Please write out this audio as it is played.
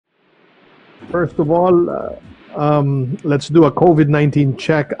First of all, let's do a COVID-19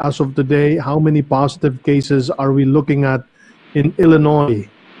 check as of today. How many positive cases are we looking at in Illinois?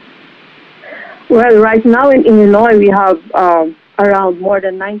 Well, right now in Illinois, we have around more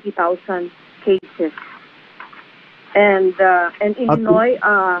than 90,000 cases. And Illinois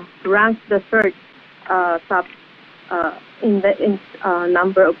ranks the third top in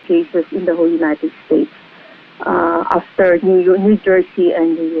number of cases in the whole United States after New Jersey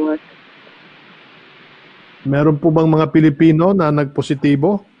and New York. Meron po bang mga Pilipino na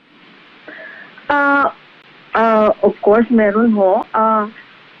nagpositibo? Of course, meron ho.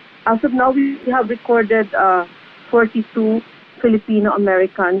 As of now, we have recorded 42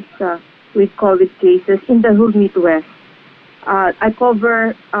 Filipino-Americans with COVID cases in the whole Midwest. I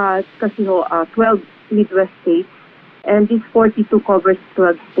cover kasi ho, 12 Midwest states, and this 42 covers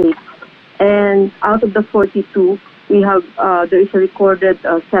 12 states. And out of the 42, we have there is a recorded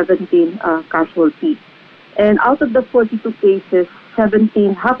 17 casualties. And out of the 42 cases,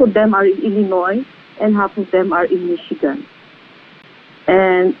 17, half of them are in Illinois and half of them are in Michigan.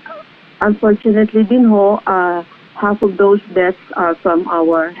 And unfortunately, din ho, half of those deaths are from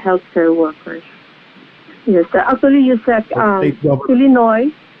our healthcare workers. Yes, actually, you said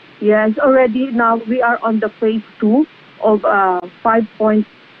Illinois, yes, already now we are on the phase 2 of 5.5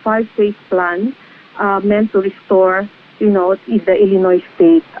 phase plan meant to restore, the Illinois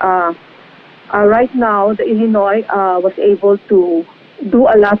state. Right now, the Illinois was able to do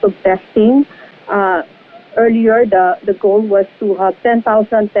a lot of testing. Earlier, the goal was to have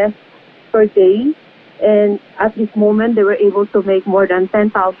 10,000 tests per day, and at this moment, they were able to make more than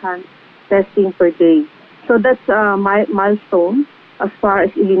 10,000 testing per day. So that's my milestone as far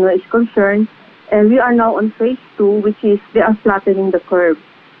as Illinois is concerned. And we are now on phase 2, which is they are flattening the curve.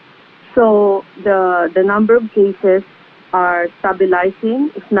 So the number of cases are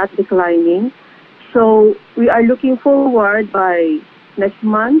stabilizing, it's not declining. So we are looking forward by next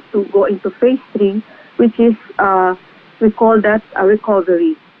month to go into phase 3, which is, we call that a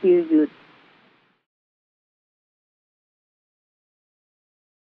recovery period.